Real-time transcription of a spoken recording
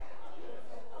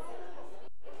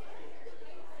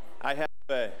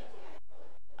Uh,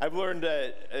 I've learned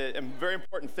a very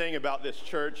important thing about this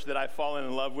church that I've fallen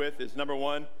in love with is, number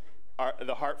one,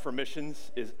 the heart for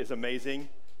missions is amazing.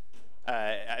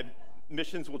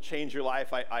 Missions will change your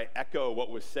life. I echo what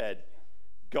was said.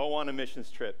 Go on a missions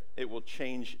trip. It will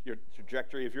change your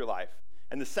trajectory of your life.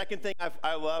 And the second thing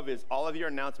I love is all of your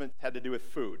announcements had to do with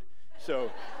food.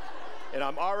 So, and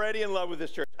I'm already in love with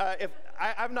this church.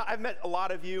 I've met a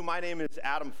lot of you. My name is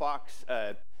Adam Fox.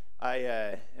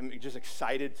 I am just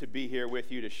excited to be here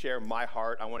with you to share my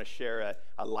heart. I want to share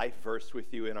a life verse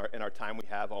with you in our time we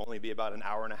have. I'll only be about an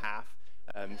hour and a half.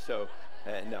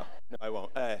 No, I won't.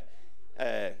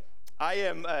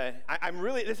 I'm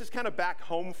really, this is kind of back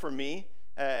home for me.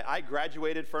 I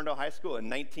graduated Ferndale High School in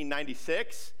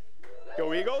 1996.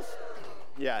 Go Eagles!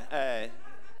 Yeah.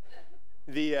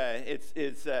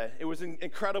 It was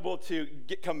incredible to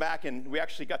come back, and we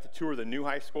actually got to tour the new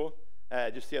high school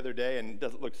just the other day, and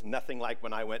it looks nothing like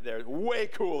when I went there. Way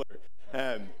cooler.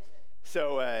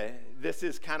 This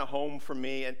is kind of home for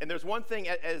me. And there's one thing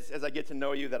as I get to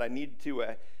know you that I need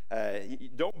to,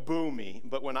 don't boo me,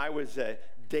 but when I was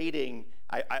dating,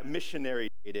 I missionary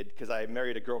dated because I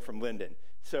married a girl from Linden.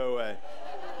 So,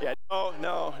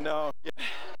 no. Yeah.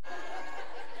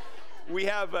 We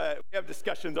have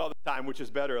discussions all the time, which is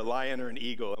better, a lion or an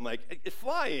eagle. I'm like, it's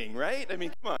flying, right? I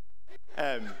mean, come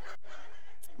on.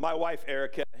 My wife,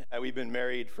 Erica, we've been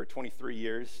married for 23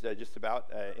 years, just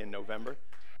about, in November.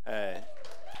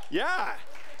 Yeah.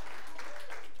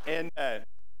 And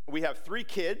we have 3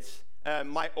 kids.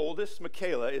 My oldest,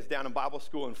 Michaela, is down in Bible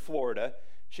school in Florida.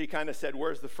 She kind of said,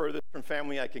 where's the furthest from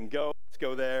family I can go? Let's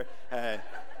go there.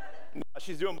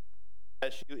 She's doing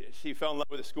She fell in love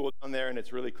with a school down there, and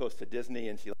it's really close to Disney,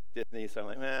 and she likes Disney, so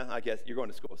I'm like, I guess you're going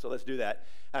to school, so let's do that.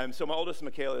 So my oldest,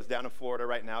 Michaela, is down in Florida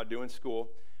right now doing school.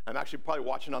 I'm actually probably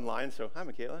watching online, so hi,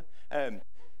 Michaela. And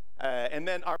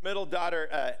then our middle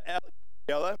daughter,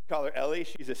 Ella, call her Ellie,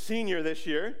 she's a senior this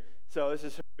year, so this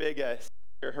is her big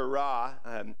senior hurrah.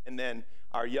 And then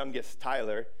our youngest,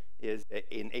 Tyler, is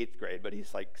in 8th grade, but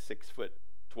he's like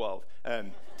 6'12",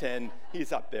 10,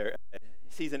 he's up there.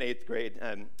 He's in 8th grade.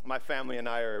 My family and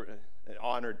I are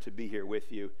honored to be here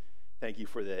with you. Thank you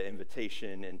for the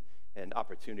invitation and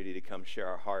opportunity to come share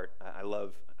our heart. I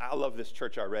love this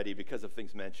church already because of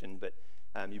things mentioned, but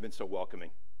you've been so welcoming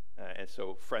and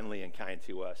so friendly and kind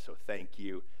to us, so thank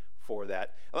you for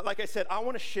that. Like I said, I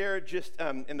want to share just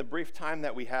in the brief time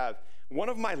that we have, one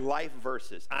of my life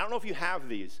verses. I don't know if you have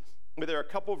these, but there are a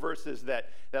couple verses that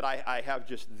I have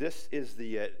just,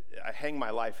 I hang my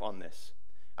life on this.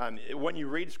 When you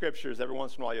read scriptures, every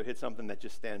once in a while you'll hit something that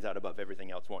just stands out above everything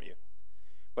else, won't you?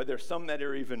 But there's some that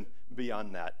are even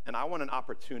beyond that. And I want an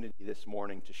opportunity this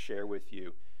morning to share with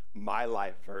you my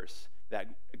life verse that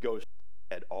goes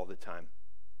ahead all the time.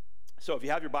 So if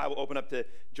you have your Bible, open up to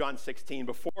John 16.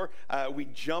 Before we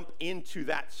jump into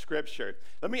that scripture,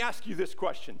 let me ask you this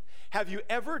question. Have you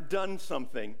ever done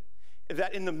something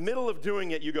that in the middle of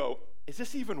doing it, you go, is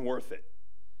this even worth it?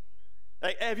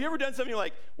 Like, have you ever done something you're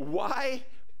like, why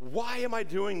am I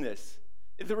doing this?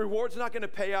 The reward's not going to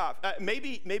pay off.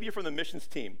 Maybe you're from the missions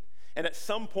team, and at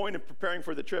some point in preparing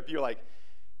for the trip, you're like,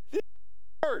 this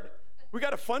is hard. We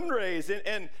got to fundraise,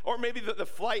 or maybe the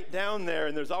flight down there,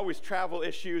 and there's always travel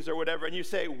issues or whatever, and you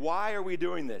say, why are we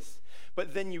doing this?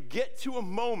 But then you get to a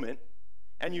moment,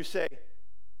 and you say,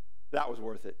 that was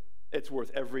worth it. It's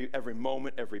worth every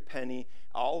moment, every penny,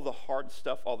 all the hard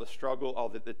stuff, all the struggle, all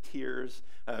the tears.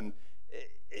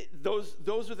 Those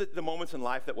are the moments in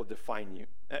life that will define you.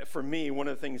 For me, one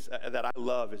of the things that I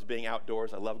love is being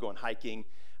outdoors. I love going hiking.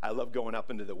 I love going up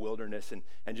into the wilderness and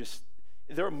just,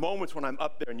 there are moments when I'm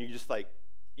up there and you just like,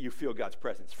 you feel God's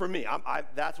presence. For me,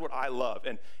 that's what I love.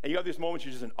 And you have these moments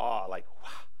you're just in awe, like, wow,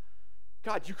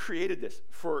 God, you created this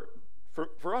for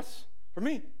us, for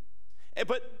me.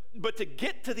 But to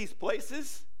get to these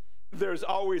places, there's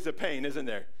always a pain, isn't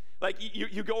there? Like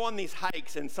you go on these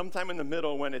hikes, and sometime in the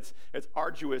middle when it's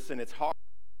arduous and it's hard,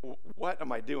 what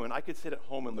am I doing? I could sit at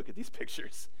home and look at these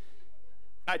pictures.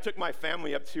 I took my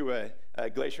family up to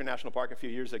Glacier National Park a few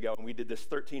years ago, and we did this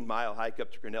 13-mile hike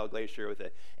up to Grinnell Glacier with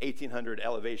a 1,800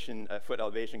 foot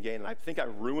elevation gain, and I think I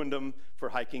ruined them for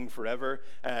hiking forever.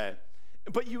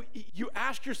 But you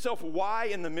ask yourself why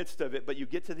in the midst of it, but you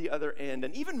get to the other end,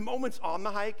 and even moments on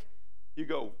the hike, you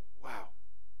go,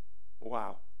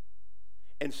 wow.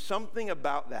 And something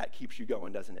about that keeps you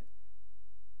going, doesn't it?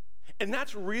 And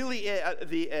that's really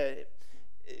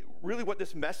really what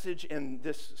this message and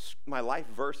this my life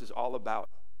verse is all about.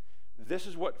 This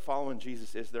is what following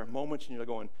Jesus is. There are moments when you're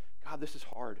going, God, this is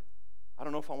hard. I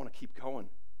don't know if I want to keep going.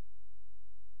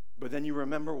 But then you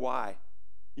remember why.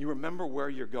 You remember where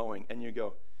you're going, and you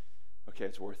go, okay,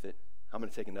 it's worth it. I'm going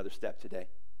to take another step today.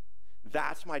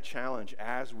 That's my challenge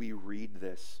as we read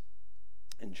this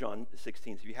in John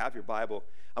 16. So if you have your Bible,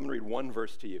 I'm going to read one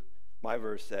verse to you. My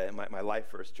verse, my life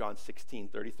verse, John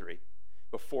 16:33.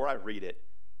 Before I read it,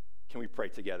 can we pray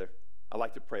together? I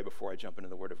like to pray before I jump into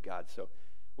the Word of God. So,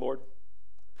 Lord,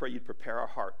 I pray you'd prepare our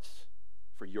hearts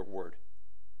for your word,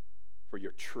 for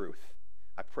your truth.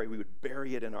 I pray we would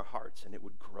bury it in our hearts and it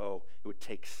would grow. It would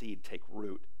take seed, take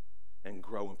root, and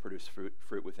grow and produce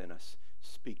fruit within us.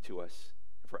 Speak to us.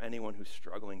 And for anyone who's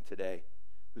struggling today,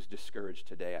 who's discouraged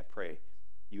today, I pray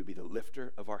you would be the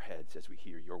lifter of our heads as we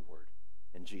hear your word.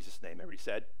 In Jesus' name, everybody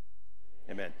said,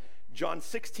 amen. John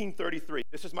 16:33.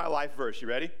 This is my life verse. You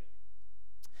ready?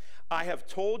 I have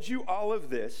told you all of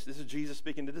this. This is Jesus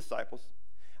speaking to disciples.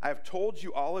 I have told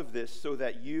you all of this so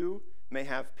that you may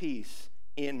have peace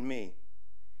in me.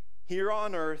 Here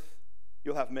on earth,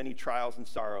 you'll have many trials and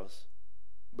sorrows,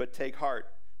 but take heart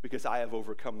because I have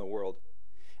overcome the world.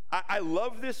 I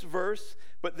love this verse,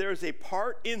 but there's a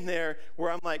part in there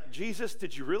where I'm like, Jesus,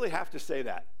 did you really have to say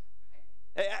that?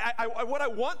 What I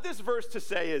want this verse to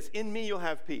say is, in me you'll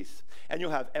have peace, and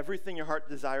you'll have everything your heart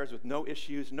desires with no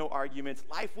issues, no arguments.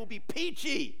 Life will be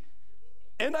peachy,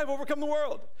 and I've overcome the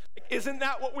world. Isn't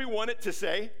that what we want it to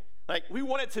say? Like, we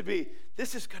want it to be,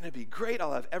 this is going to be great.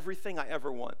 I'll have everything I ever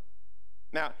want.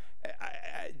 Now,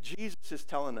 Jesus is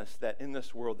telling us that in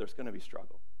this world there's going to be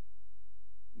struggle.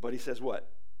 But he says what?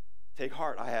 Take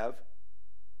heart, I have.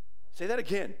 Say that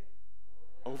again.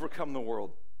 Overcome the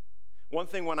world. One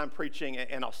thing when I'm preaching,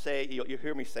 and I'll say, you'll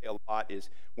hear me say a lot, is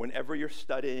whenever you're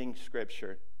studying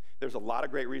Scripture, there's a lot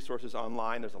of great resources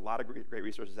online, there's a lot of great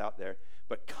resources out there,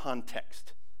 but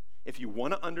context. If you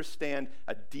want to understand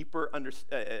a deeper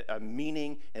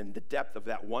meaning and the depth of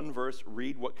that one verse,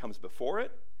 read what comes before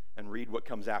it and read what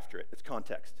comes after it. It's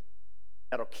context.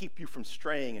 That'll keep you from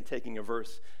straying and taking a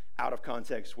verse out of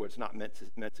context where it's not meant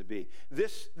to be.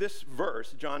 This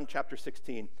verse, John chapter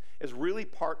 16, is really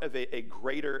part of a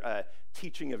greater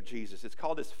teaching of Jesus. It's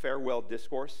called his farewell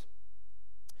discourse.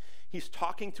 He's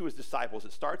talking to his disciples.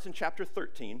 It starts in chapter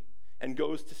 13 and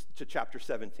goes to chapter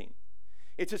 17.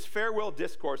 It's his farewell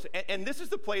discourse, and this is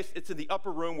the place, it's in the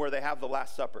upper room where they have the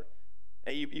Last Supper.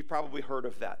 And you've probably heard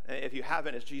of that. If you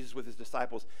haven't, it's Jesus with his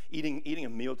disciples eating a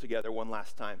meal together one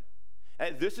last time.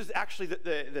 This is actually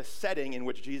the setting in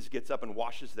which Jesus gets up and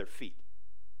washes their feet.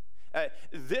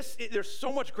 There's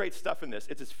so much great stuff in this.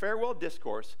 It's his farewell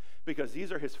discourse because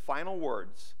these are his final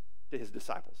words to his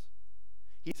disciples.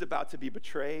 He's about to be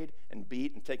betrayed and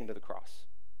beat and taken to the cross.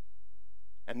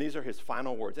 And these are his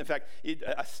final words. In fact,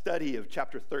 a study of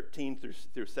chapter 13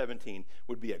 through 17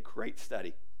 would be a great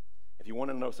study. If you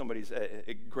want to know somebody's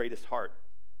greatest heart,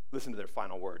 listen to their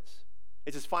final words.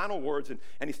 It's his final words, and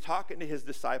he's talking to his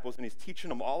disciples, and he's teaching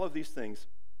them all of these things.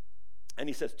 And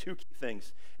he says two key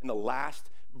things in the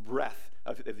last breath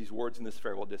of these words in this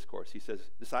farewell discourse. He says,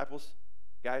 disciples,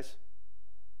 guys,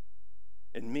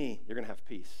 in me, you're going to have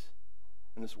peace.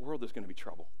 In this world, there's going to be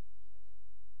trouble.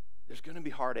 There's going to be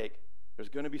heartache. There's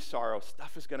going to be sorrow.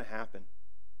 Stuff is going to happen.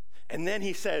 And then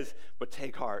he says, but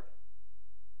take heart,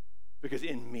 because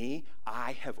in me,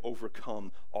 I have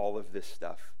overcome all of this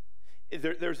stuff.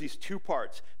 There's these two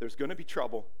parts. There's going to be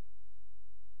trouble,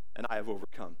 and I have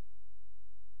overcome.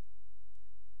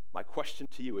 My question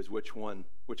to you is which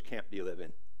camp do you live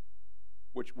in?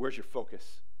 Where's your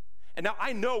focus? And now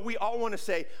I know we all want to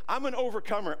say, I'm an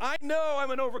overcomer. I know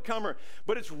I'm an overcomer.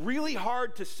 But it's really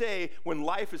hard to say when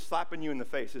life is slapping you in the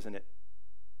face, isn't it?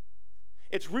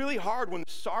 It's really hard when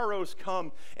sorrows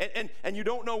come and you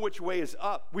don't know which way is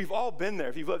up. We've all been there.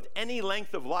 If you've lived any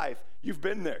length of life, you've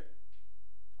been there.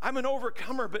 I'm an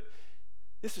overcomer, but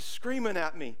this is screaming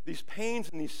at me. These pains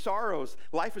and these sorrows.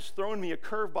 Life is throwing me a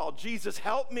curveball. Jesus,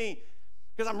 help me,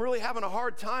 because I'm really having a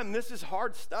hard time. This is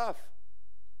hard stuff.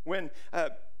 When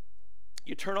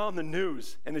you turn on the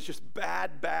news and it's just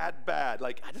bad, bad, bad.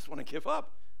 Like, I just want to give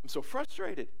up. I'm so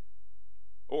frustrated.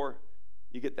 Or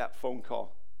you get that phone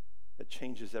call that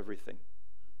changes everything,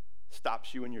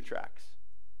 stops you in your tracks.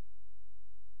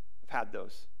 I've had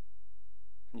those.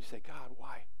 And you say, God,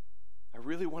 why? I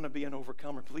really want to be an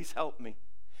overcomer. Please help me.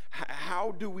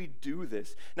 How do we do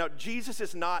this? Now, Jesus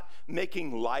is not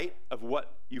making light of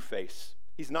what you face.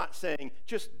 He's not saying,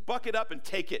 just buck it up and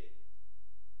take it.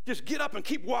 Just get up and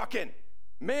keep walking.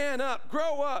 Man up,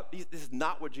 grow up. This is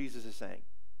not what Jesus is saying.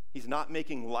 He's not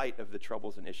making light of the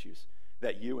troubles and issues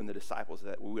that you and the disciples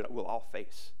that we'll all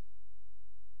face.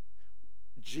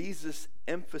 Jesus'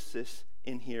 emphasis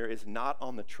in here is not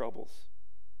on the troubles.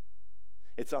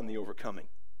 It's on the overcoming.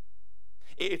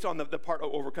 It's on the part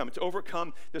of overcome. It's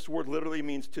overcome. This word literally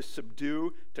means to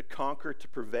subdue, to conquer, to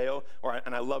prevail,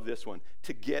 and I love this one,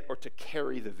 to get or to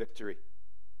carry the victory.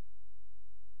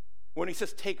 When he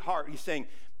says take heart, he's saying,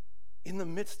 in the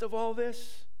midst of all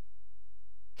this,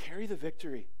 carry the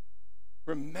victory.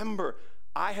 Remember,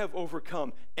 I have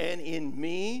overcome, and in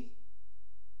me,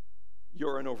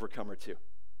 you're an overcomer too.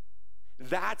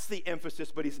 That's the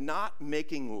emphasis, but he's not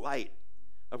making light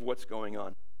of what's going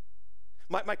on.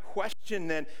 My question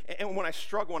then, and when I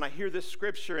struggle, when I hear this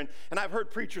scripture, and I've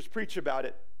heard preachers preach about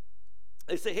it,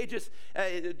 they say,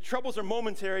 hey, troubles are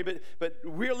momentary, but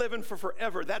we're living for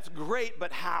forever. That's great,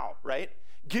 but how, right?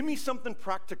 Give me something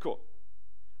practical.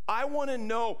 I want to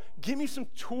know, give me some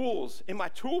tools in my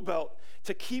tool belt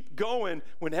to keep going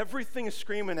when everything is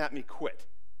screaming at me, quit.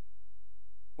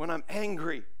 When I'm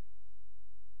angry,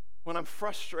 when I'm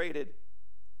frustrated,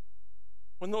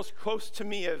 when those close to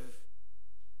me have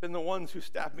been the ones who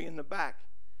stabbed me in the back.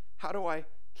 How do I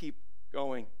keep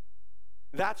going?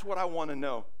 That's what I want to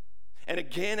know. And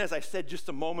again, as I said just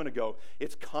a moment ago,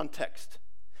 it's context.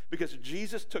 Because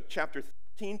Jesus took chapter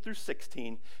 13 through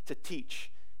 16 to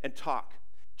teach and talk.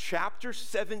 Chapter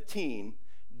 17,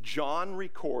 John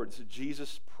records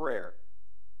Jesus' prayer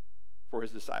for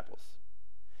his disciples.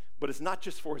 But it's not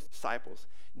just for his disciples.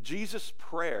 Jesus'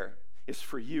 prayer is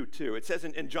for you too. It says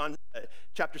in John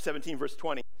chapter 17, verse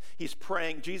 20, he's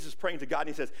praying, Jesus is praying to God, and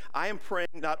he says, I am praying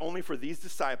not only for these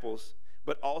disciples,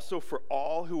 but also for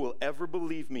all who will ever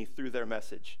believe me through their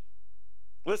message.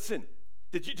 Listen,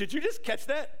 did you just catch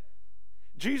that?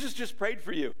 Jesus just prayed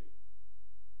for you.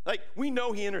 Like, we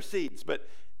know he intercedes, but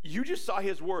you just saw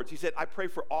his words. He said, I pray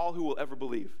for all who will ever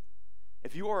believe.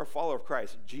 If you are a follower of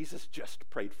Christ, Jesus just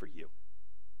prayed for you.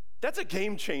 That's a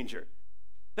game changer.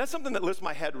 That's something that lifts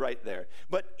my head right there.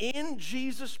 But in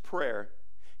Jesus' prayer,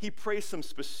 he prays some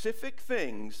specific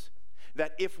things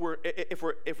that if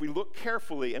we look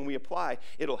carefully and we apply,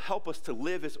 it'll help us to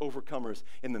live as overcomers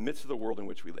in the midst of the world in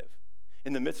which we live,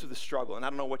 in the midst of the struggle. And I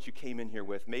don't know what you came in here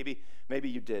with. Maybe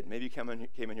you did. Maybe you came in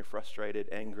here frustrated,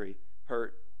 angry,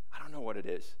 hurt. I don't know what it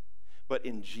is. But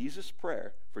in Jesus'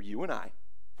 prayer for you and I,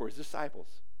 for his disciples,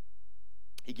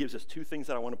 he gives us two things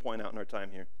that I want to point out in our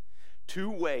time here.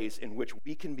 Two ways in which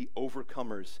we can be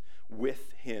overcomers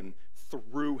with him,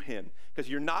 through him. Because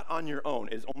you're not on your own.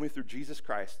 It is only through Jesus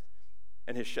Christ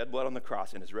and his shed blood on the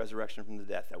cross and his resurrection from the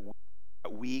death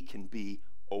that we can be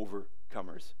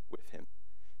overcomers with him.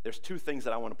 There's two things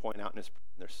that I want to point out in this prayer.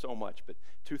 There's so much, but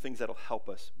two things that'll help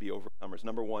us be overcomers.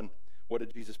 Number one, what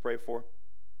did Jesus pray for?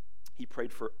 He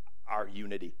prayed for our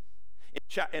unity.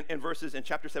 In verses in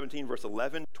chapter 17, verse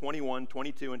 11, 21,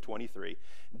 22, and 23,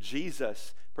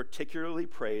 Jesus particularly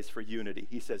prays for unity.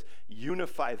 He says,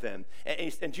 unify them.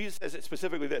 And Jesus says it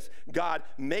specifically this, God,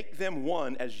 make them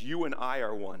one as you and I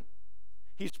are one.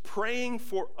 He's praying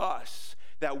for us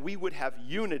that we would have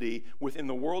unity within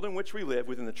the world in which we live,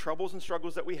 within the troubles and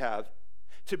struggles that we have,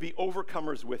 to be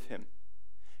overcomers with him.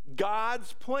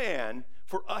 God's plan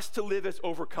for us to live as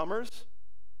overcomers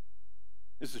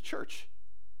is the church.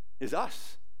 Is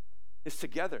us, is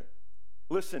together.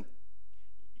 Listen,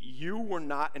 you were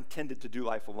not intended to do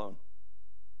life alone.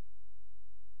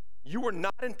 You were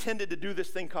not intended to do this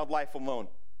thing called life alone.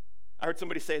 I heard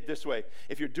somebody say it this way,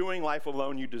 if you're doing life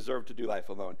alone, you deserve to do life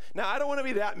alone. Now, I don't want to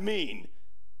be that mean,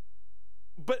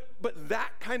 but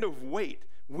that kind of weight,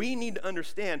 we need to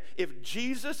understand, if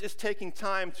Jesus is taking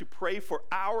time to pray for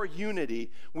our unity,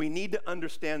 we need to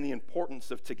understand the importance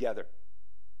of together.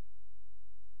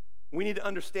 We need to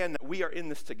understand that we are in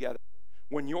this together.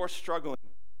 When you're struggling,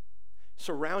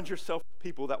 surround yourself with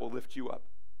people that will lift you up.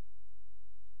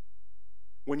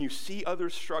 When you see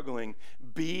others struggling,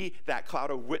 be that cloud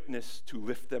of witness to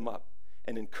lift them up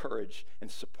and encourage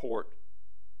and support.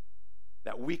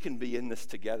 That we can be in this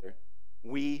together.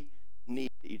 We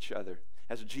need each other.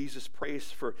 As Jesus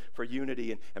prays for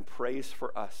unity and prays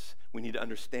for us, we need to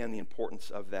understand the importance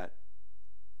of that.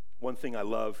 One thing I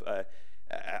love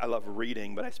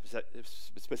reading, but I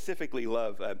specifically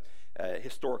love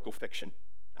historical fiction.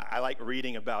 I like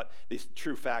reading about these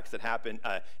true facts that happen,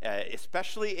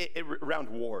 especially around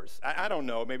wars. I don't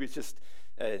know, maybe it's just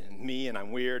me and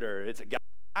I'm weird, or it's a guy.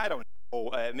 I don't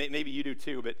know, maybe you do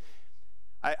too, but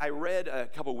I read a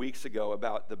couple weeks ago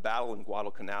about the battle in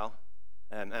Guadalcanal.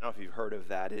 And I don't know if you've heard of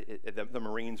that. The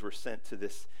Marines were sent to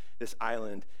this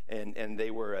island, and they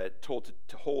were told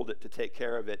to hold it, to take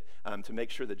care of it, to make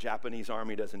sure the Japanese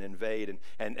army doesn't invade.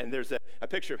 And there's a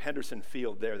picture of Henderson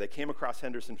Field there. They came across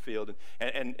Henderson Field,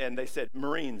 and they said,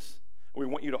 Marines, we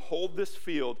want you to hold this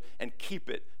field and keep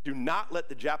it. Do not let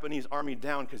the Japanese army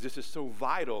down, because this is so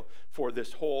vital for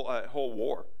this whole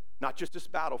war. Not just this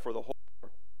battle, for the whole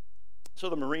war. So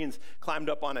the Marines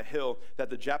climbed up on a hill that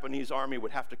the Japanese army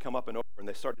would have to come up and over, and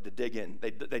they started to dig in.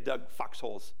 They dug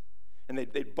foxholes. And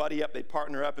they'd buddy up, they'd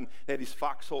partner up, and they had these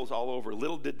foxholes all over.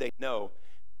 Little did they know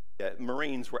that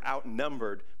Marines were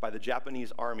outnumbered by the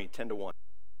Japanese army 10-1.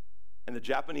 And the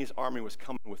Japanese army was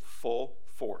coming with full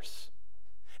force.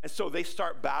 And so they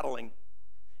start battling.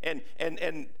 And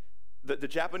the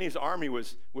Japanese army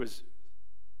was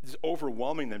just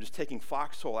overwhelming them, just taking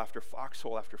foxhole after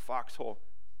foxhole after foxhole.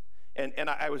 And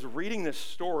I was reading this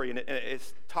story, and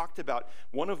it's talked about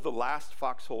one of the last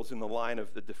foxholes in the line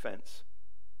of the defense.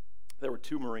 There were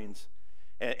 2 Marines,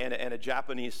 and a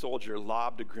Japanese soldier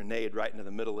lobbed a grenade right into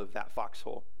the middle of that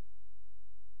foxhole.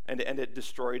 And it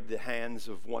destroyed the hands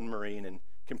of one Marine and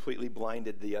completely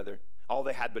blinded the other. All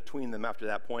they had between them after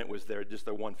that point was their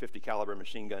 150 caliber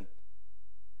machine gun.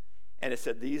 And it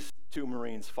said these 2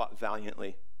 Marines fought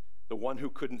valiantly. The one who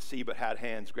couldn't see but had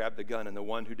hands grabbed the gun, and the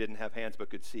one who didn't have hands but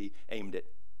could see aimed it.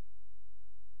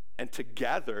 And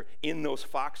together in those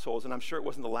foxholes, and I'm sure it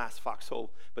wasn't the last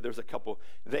foxhole, but there was a couple,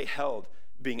 they held,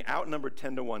 being outnumbered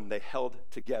 10-1, they held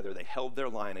together. They held their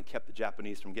line and kept the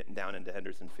Japanese from getting down into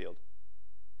Henderson Field.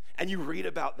 And you read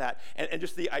about that, and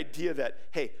just the idea that,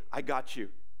 hey, I got you.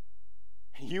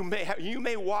 You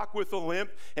may walk with a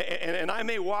limp, and I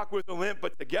may walk with a limp,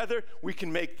 but together we can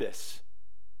make this.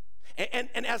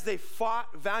 And as they fought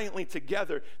valiantly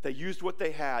together, they used what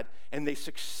they had, and they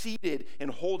succeeded in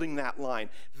holding that line.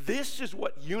 This is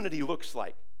what unity looks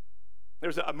like.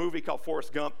 There's a movie called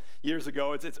Forrest Gump years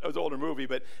ago. It's an older movie,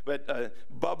 but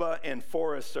Bubba and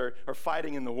Forrest are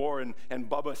fighting in the war, and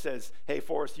Bubba says, hey,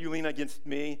 Forrest, you lean against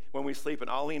me when we sleep, and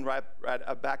I'll lean right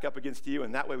back up against you,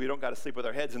 and that way we don't got to sleep with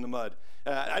our heads in the mud.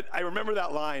 I remember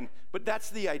that line, but that's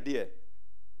the idea,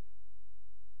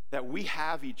 that we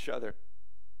have each other.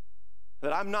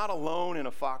 That I'm not alone in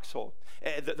a foxhole.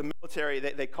 The military,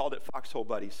 they called it foxhole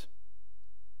buddies.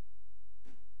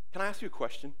 Can I ask you a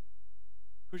question?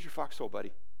 Who's your foxhole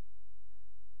buddy?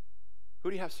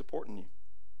 Who do you have supporting you?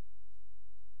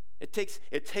 It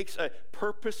takes a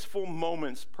purposeful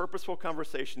moments, purposeful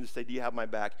conversation to say, do you have my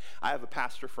back? I have a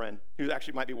pastor friend who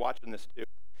actually might be watching this too.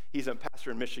 He's a pastor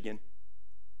in Michigan.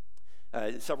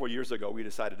 Several years ago, we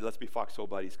decided, let's be foxhole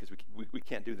buddies because we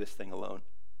can't do this thing alone.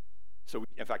 So,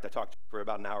 in fact, I talked to him for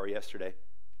about an hour yesterday.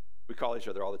 We call each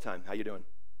other all the time. How you doing?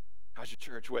 How's your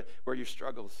church? Where are your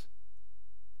struggles?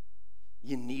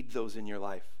 You need those in your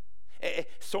life.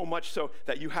 So much so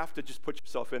that you have to just put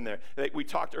yourself in there. We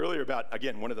talked earlier about,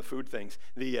 again, one of the food things,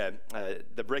 the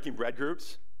breaking bread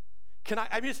groups. Can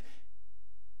I just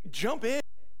jump in?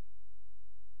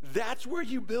 That's where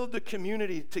you build the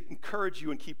community to encourage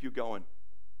you and keep you going.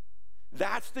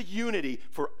 That's the unity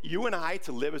for you and I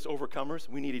to live as overcomers.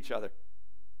 We need each other.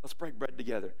 Let's break bread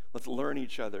together. Let's learn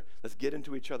each other. Let's get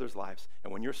into each other's lives.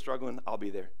 And when you're struggling, I'll be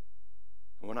there.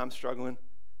 And when I'm struggling,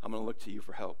 I'm going to look to you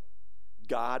for help.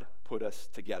 God put us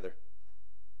together.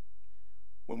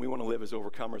 When we want to live as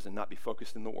overcomers and not be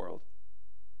focused in the world,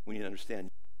 we need to understand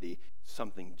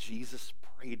something Jesus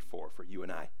prayed for you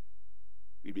and I.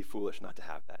 We'd be foolish not to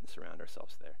have that and surround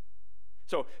ourselves there.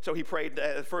 So he prayed,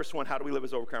 the first one, how do we live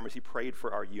as overcomers? He prayed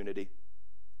for our unity.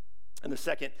 And the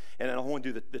second, and I don't want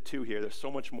to do the 2 here, there's so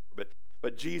much more,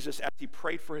 but Jesus, as he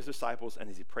prayed for his disciples and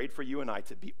as he prayed for you and I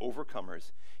to be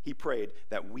overcomers, he prayed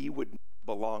that we would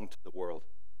belong to the world.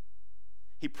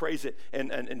 He prays it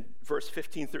in verse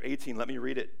 15 through 18. Let me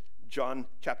read it. John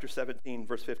chapter 17,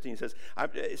 verse 15 says,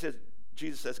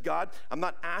 Jesus says, God, I'm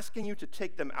not asking you to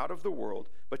take them out of the world,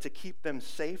 but to keep them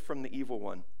safe from the evil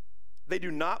one. They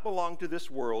do not belong to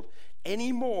this world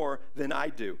any more than I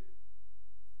do.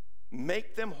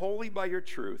 Make them holy by your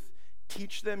truth.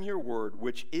 Teach them your word,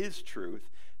 which is truth.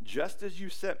 Just as you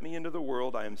sent me into the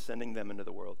world, I am sending them into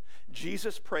the world.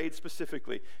 Jesus prayed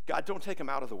specifically, God, don't take them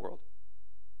out of the world.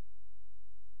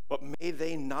 But may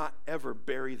they not ever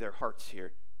bury their hearts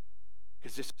here,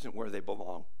 because this isn't where they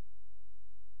belong.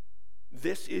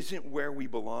 This isn't where we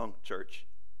belong, church.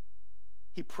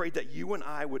 He prayed that you and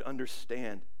I would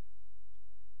understand,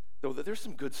 though, that there's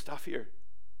some good stuff here.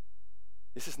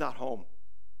 This is not home.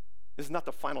 This is not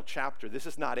the final chapter. This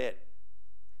is not it.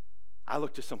 I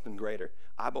look to something greater.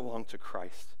 I belong to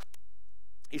Christ.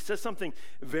 He says something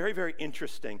very, very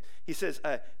interesting. He says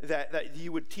that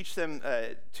you would teach them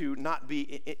to not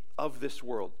be of this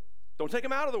world. Don't take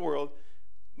them out of the world,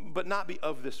 but not be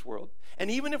of this world. And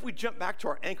even if we jump back to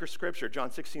our anchor scripture, John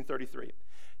 16:33,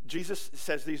 Jesus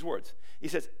says these words. He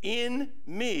says, in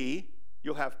me,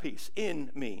 you'll have peace.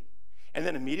 In me. And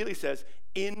then immediately says,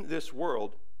 in this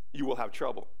world, you will have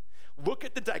trouble. Look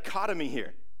at the dichotomy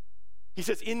here. He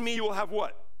says, in me, you will have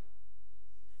what?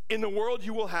 In the world,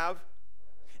 you will have.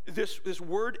 This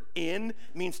word in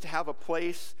means to have a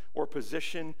place or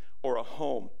position or a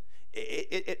home.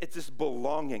 It's this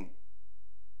belonging.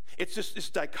 It's just this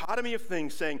dichotomy of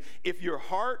things saying, if your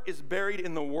heart is buried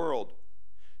in the world,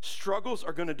 struggles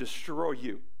are going to destroy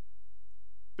you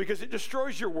because it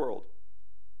destroys your world.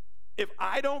 If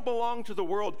I don't belong to the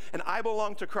world and I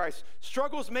belong to Christ,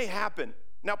 struggles may happen.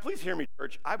 Now, please hear me,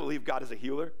 church. I believe God is a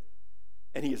healer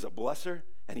and he is a blesser,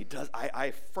 and he does.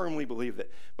 I firmly believe that.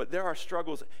 But there are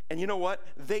struggles, and you know what?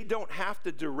 They don't have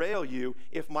to derail you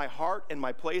if my heart and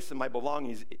my place and my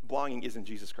belonging is in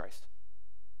Jesus Christ.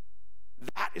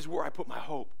 That is where I put my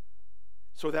hope,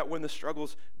 so that when the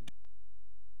struggles,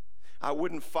 I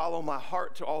wouldn't follow my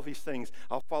heart to all these things.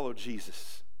 I'll follow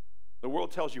Jesus. The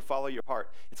world tells you follow your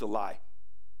heart. It's a lie.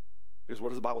 Because what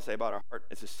does the Bible say about our heart?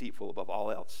 It's deceitful above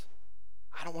all else.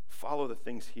 I don't want to follow the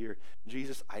things here.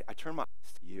 Jesus, I turn my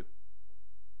eyes to you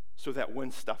so that when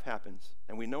stuff happens,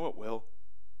 and we know it will,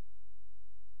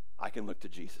 I can look to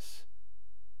Jesus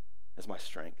as my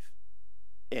strength.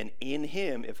 And in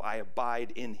him, if I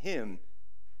abide in him,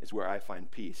 is where I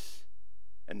find peace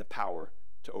and the power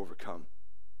to overcome.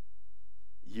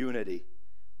 Unity,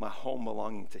 my home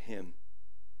belonging to him.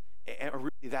 And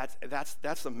really,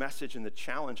 that's the message and the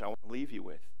challenge I want to leave you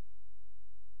with.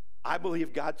 I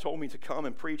believe God told me to come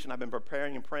and preach, and I've been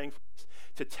preparing and praying for this,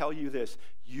 to tell you this: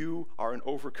 you are an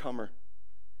overcomer.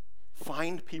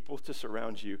 Find people to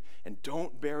surround you, and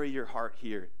don't bury your heart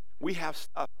here. We have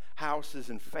stuff, houses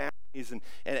and families and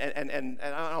I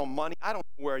don't know, money. I don't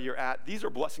know where you're at. These are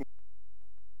blessings,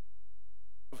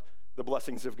 the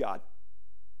blessings of God.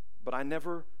 But I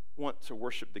never want to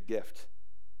worship the gift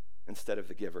instead of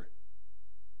the giver,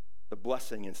 the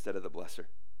blessing instead of the blesser.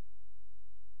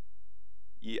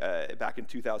 Back in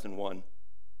 2001,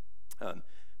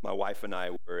 my wife and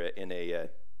I were in a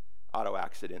auto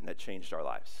accident that changed our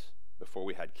lives before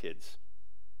we had kids.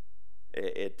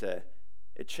 It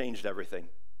changed everything,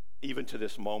 even to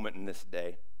this moment in this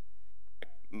day.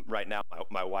 Right now,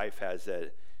 my wife has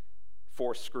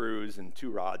 4 screws and 2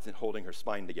 rods and holding her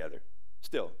spine together,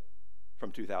 still,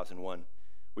 from 2001.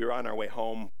 We were on our way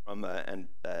home from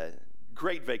a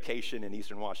great vacation in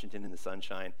Eastern Washington in the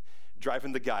sunshine,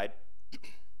 driving the guide.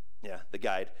 The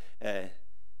guide. And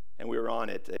we were on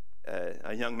it.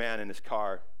 A young man in his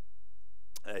car,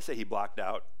 I say he blocked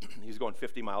out. He was going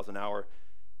 50 miles an hour,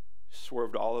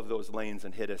 swerved all of those lanes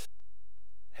and hit us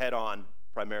head on,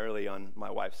 primarily on my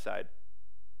wife's side.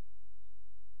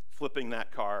 Flipping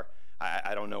that car,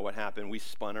 I don't know what happened. We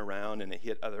spun around and it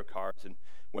hit other cars. And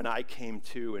when I came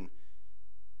to and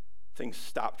things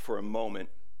stopped for a moment,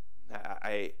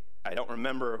 I don't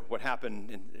remember what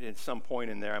happened in some point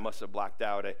in there. I must have blacked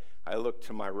out. I looked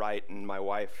to my right, and my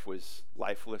wife was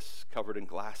lifeless, covered in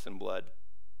glass and blood,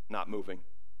 not moving.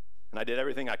 And I did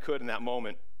everything I could in that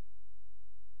moment.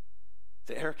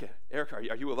 I said, Erica,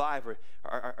 are you alive? Or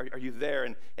are you there?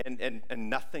 And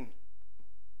nothing.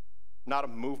 Not a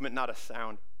movement, not a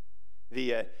sound.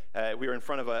 We were in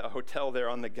front of a hotel there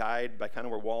on the guide by kind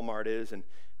of where Walmart is, and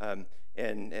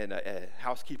a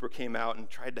housekeeper came out and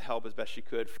tried to help as best she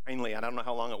could. Finally, and I don't know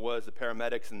how long it was, the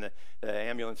paramedics and the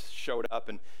ambulance showed up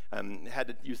and had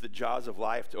to use the jaws of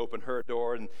life to open her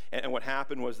door. And what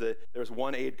happened was that there was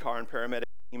one aid car and paramedic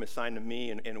team assigned to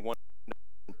me and one,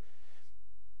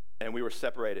 and we were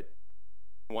separated.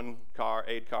 One car,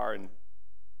 aid car, and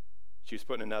she was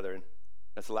put in another. And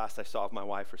that's the last I saw of my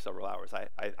wife for several hours.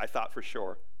 I thought for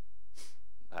sure.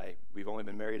 We've only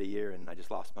been married a year, and I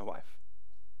just lost my wife.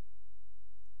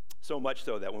 So much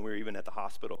so that when we were even at the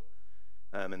hospital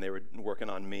and they were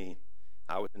working on me,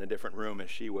 I was in a different room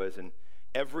as she was, and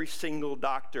every single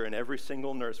doctor and every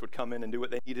single nurse would come in and do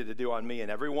what they needed to do on me, and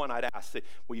every one I'd ask,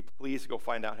 will you please go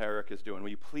find out how Erica's doing?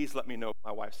 Will you please let me know if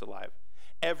my wife's alive?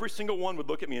 Every single one would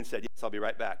look at me and said, yes, I'll be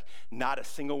right back. Not a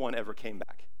single one ever came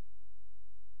back.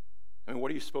 I mean,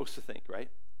 what are you supposed to think, right?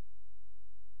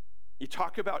 You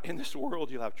talk about in this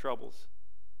world you'll have troubles.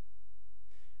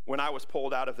 When I was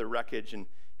pulled out of the wreckage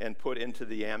and put into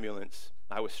the ambulance,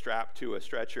 I was strapped to a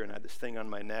stretcher and had this thing on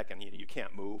my neck, and you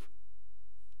can't move.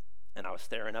 And I was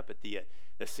staring up at the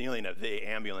ceiling of the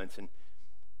ambulance, and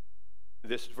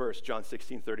this verse, John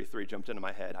 16:33, jumped into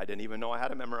my head. I didn't even know I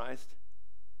had it memorized.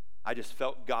 I just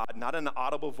felt God, not in an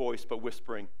audible voice, but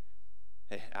whispering,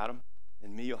 hey, Adam,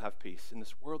 in me you'll have peace. In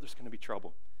this world there's going to be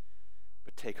trouble,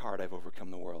 but take heart, I've overcome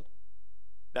the world.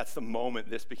 That's the moment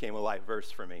this became a life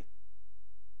verse for me.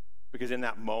 Because in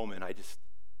that moment, I just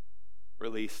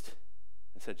released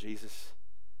and said, Jesus,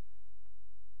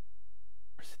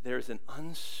 there's an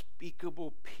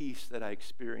unspeakable peace that I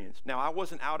experienced. Now, I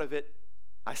wasn't out of it.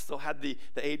 I still had the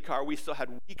aid car. We still had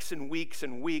weeks and weeks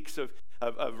and weeks of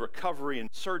recovery and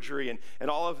surgery and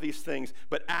all of these things.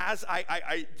 But as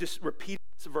I just repeated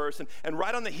this verse, and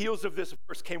right on the heels of this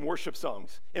verse came worship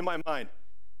songs in my mind.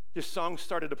 Just songs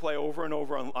started to play over and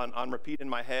over on repeat in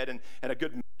my head, and a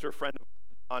good mentor friend of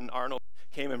mine, Arnold,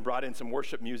 came and brought in some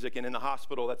worship music, and in the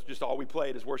hospital, that's just all we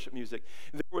played is worship music.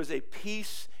 There was a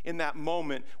peace in that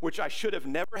moment, which I should have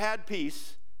never had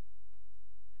peace,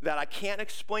 that I can't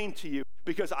explain to you,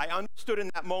 because I understood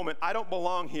in that moment, I don't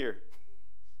belong here.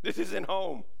 This isn't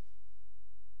home.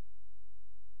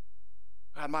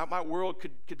 My world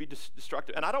could be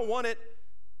destructive, and I don't want it.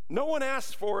 No one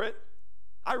asked for it.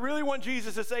 I really want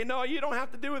Jesus to say, no, you don't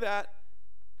have to do that.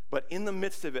 But in the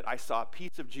midst of it, I saw a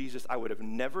piece of Jesus I would have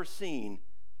never seen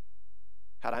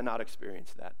had I not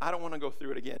experienced that. I don't want to go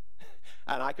through it again.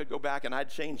 And I could go back and I'd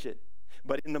change it.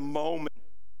 But in the moment,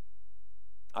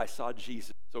 I saw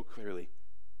Jesus so clearly.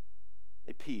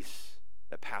 A peace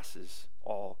that passes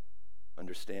all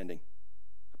understanding.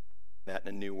 That in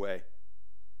a new way.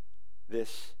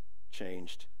 This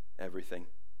changed everything.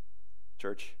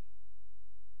 Church,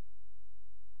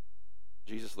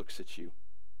 Jesus looks at you.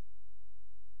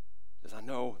 Says, I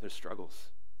know there's struggles.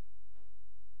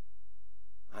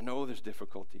 I know there's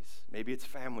difficulties. Maybe it's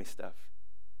family stuff.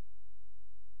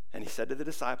 And he said to the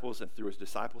disciples, and through his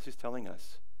disciples he's telling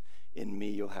us, in me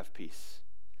you'll have peace.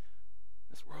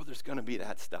 In this world there's going to be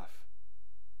that stuff.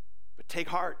 But take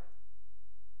heart.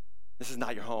 This is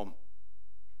not your home.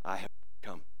 I have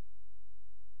come.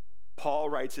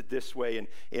 Paul writes it this way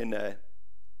in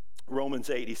Romans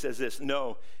 8. He says this,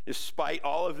 no, despite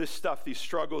all of this stuff, these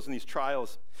struggles and these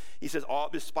trials, he says,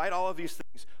 despite all of these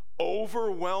things,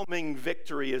 overwhelming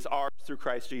victory is ours through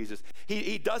Christ Jesus.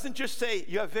 He doesn't just say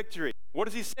you have victory. What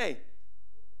does he say?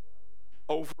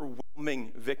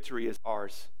 Overwhelming victory is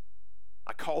ours.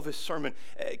 I call this sermon,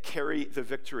 Carry the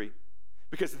Victory,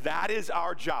 because that is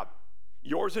our job,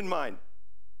 yours and mine,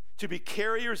 to be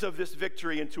carriers of this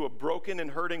victory into a broken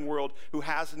and hurting world who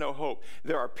has no hope.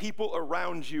 There are people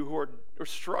around you who are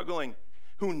struggling,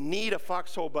 who need a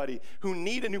foxhole buddy, who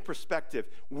need a new perspective.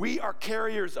 We are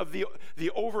carriers of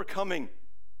the overcoming,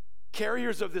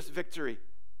 carriers of this victory.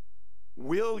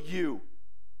 Will you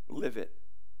live it?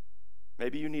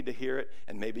 Maybe you need to hear it,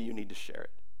 and maybe you need to share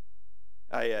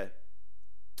it.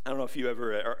 I don't know if you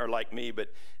ever are like me,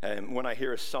 but when I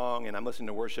hear a song and I'm listening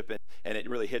to worship and it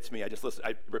really hits me,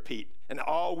 I repeat. And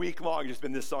all week long, it's just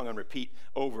been this song on repeat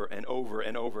over and over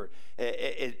and over.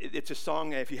 It's a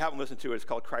song, if you haven't listened to it, it's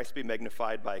called Christ Be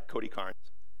Magnified by Cody Carnes.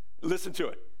 Listen to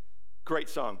it. Great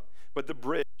song. But the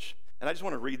bridge, and I just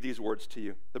want to read these words to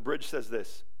you. The bridge says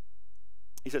this.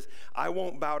 He says, I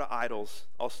won't bow to idols.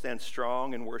 I'll stand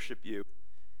strong and worship you.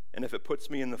 And if it puts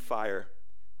me in the fire,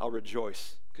 I'll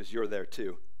rejoice because you're there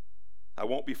too. I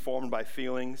won't be formed by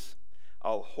feelings.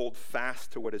 I'll hold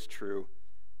fast to what is true.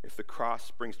 If the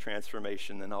cross brings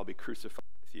transformation, then I'll be crucified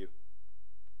with you.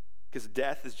 Because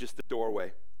death is just the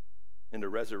doorway into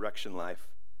resurrection life.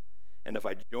 And if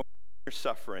I join your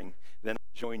suffering, then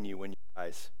I'll join you when you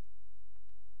rise.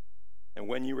 And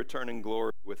when you return in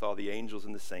glory with all the angels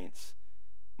and the saints,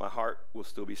 my heart will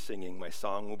still be singing. My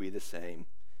song will be the same.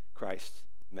 Christ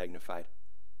magnified.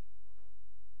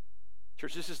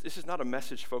 Church, this is not a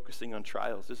message focusing on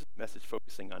trials. This is a message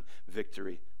focusing on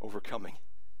victory, overcoming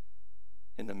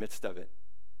in the midst of it.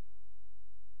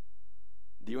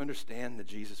 Do you understand the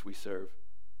Jesus we serve?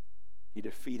 He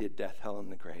defeated death, hell,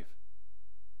 and the grave.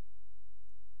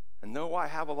 And though I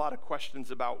have a lot of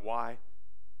questions about why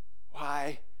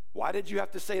did you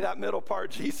have to say that middle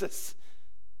part, Jesus?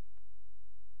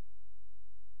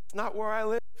 It's not where I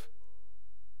live.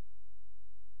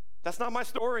 That's not my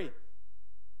story.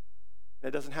 And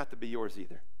it doesn't have to be yours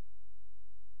either.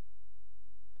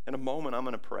 In a moment, I'm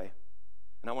going to pray.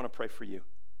 And I want to pray for you.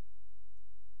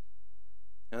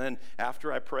 And then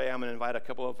after I pray, I'm going to invite a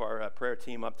couple of our prayer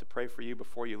team up to pray for you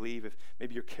before you leave. If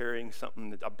maybe you're carrying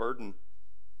something, a burden.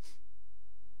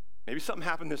 Maybe something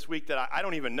happened this week that I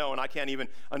don't even know and I can't even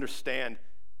understand.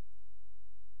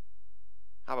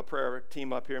 I have a prayer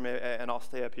team up here, and I'll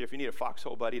stay up here. If you need a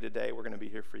foxhole buddy today, we're going to be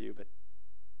here for you. But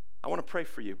I want to pray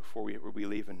for you before we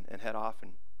leave and head off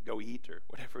and go eat or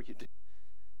whatever you do.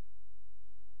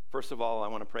 First of all, I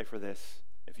want to pray for this.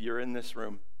 If you're in this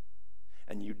room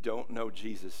and you don't know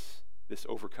Jesus, this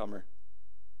overcomer,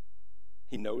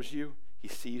 he knows you, he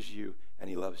sees you, and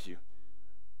he loves you.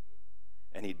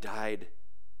 And he died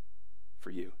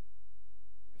for you.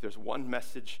 If there's one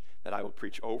message that I will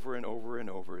preach over and over and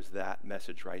over, is that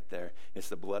message right there. It's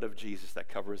the blood of Jesus that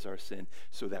covers our sin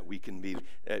so that we can be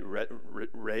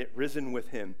risen with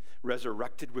him,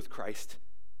 resurrected with Christ.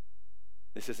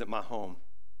 This isn't my home.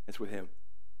 It's with him.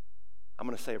 I'm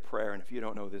going to say a prayer, and if you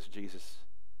don't know this Jesus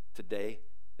today,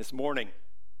 this morning,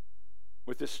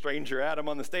 with this stranger Adam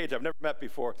on the stage I've never met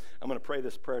before, I'm going to pray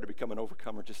this prayer to become an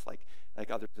overcomer just like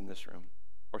others in this room.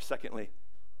 Or secondly,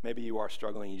 maybe you are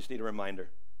struggling. You just need a reminder.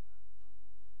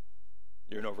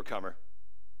 You're an overcomer.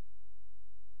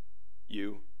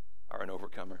 You are an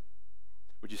overcomer.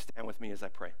 Would you stand with me as I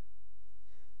pray?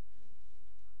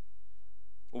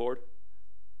 Lord,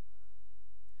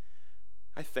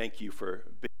 I thank you for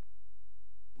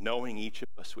knowing each of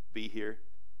us would be here,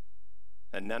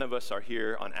 and none of us are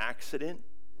here on accident,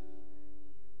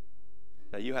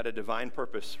 that you had a divine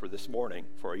purpose for this morning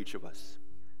for each of us.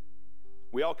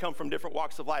 We all come from different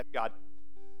walks of life, God,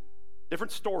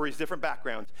 different stories, different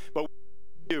backgrounds, but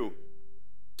you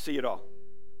see it all.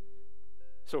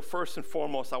 So first and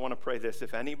foremost, I want to pray this.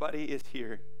 If anybody is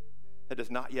here that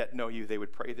does not yet know you, they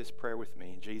would pray this prayer with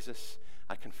me. Jesus,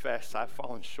 I confess I've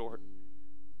fallen short.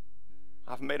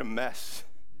 I've made a mess.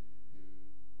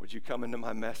 Would you come into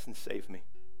my mess and save me?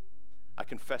 I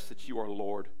confess that you are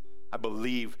Lord. I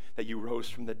believe that you rose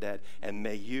from the dead, and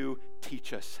may you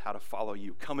teach us how to follow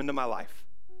you. Come into my life.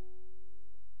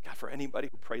 God, for anybody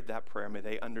who prayed that prayer, may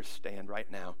they understand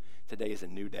right now, today is a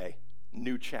new day.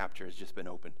 New chapter has just been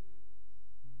opened.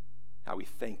 How we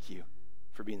thank you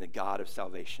for being the God of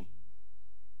salvation.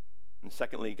 And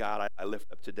secondly, God, I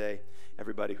lift up today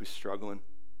everybody who's struggling,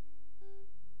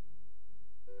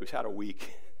 who's had a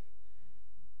week.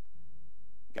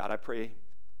 God, I pray, the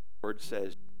word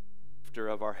says, lifter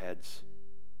of our heads,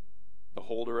 the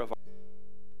holder of our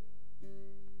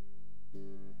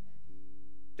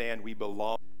stand, we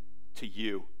belong to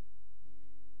you.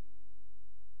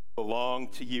 Belong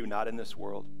to you, not in this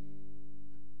world.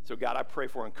 So God, I pray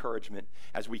for encouragement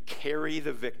as we carry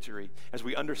the victory, as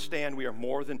we understand we are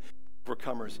more than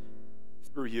overcomers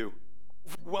through you.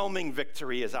 Overwhelming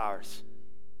victory is ours.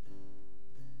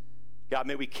 God,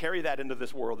 may we carry that into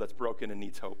this world that's broken and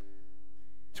needs hope.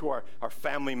 To our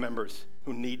family members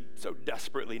who so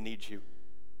desperately need you.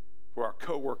 For our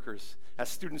coworkers, as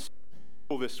students in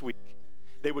school this week,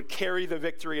 they would carry the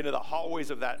victory into the hallways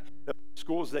of the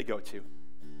schools they go to.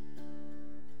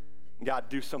 God,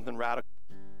 do something radical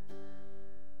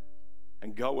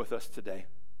and go with us today.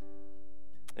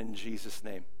 In Jesus'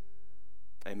 name,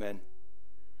 amen.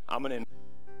 I'm going to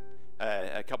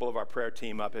invite a couple of our prayer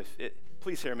team up.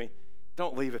 Please hear me.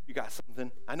 Don't leave if you got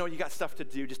something. I know you got stuff to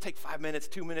do. Just take 5 minutes,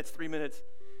 2 minutes, 3 minutes.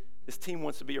 This team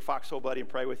wants to be your foxhole buddy and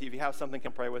pray with you. If you have something,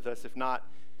 come pray with us. If not,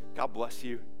 God bless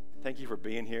you. Thank you for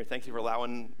being here. Thank you for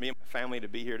allowing me and my family to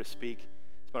be here to speak.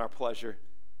 It's been our pleasure.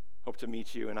 Hope to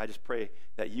meet you. And I just pray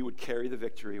that you would carry the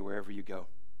victory wherever you go.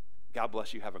 God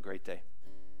bless you. Have a great day.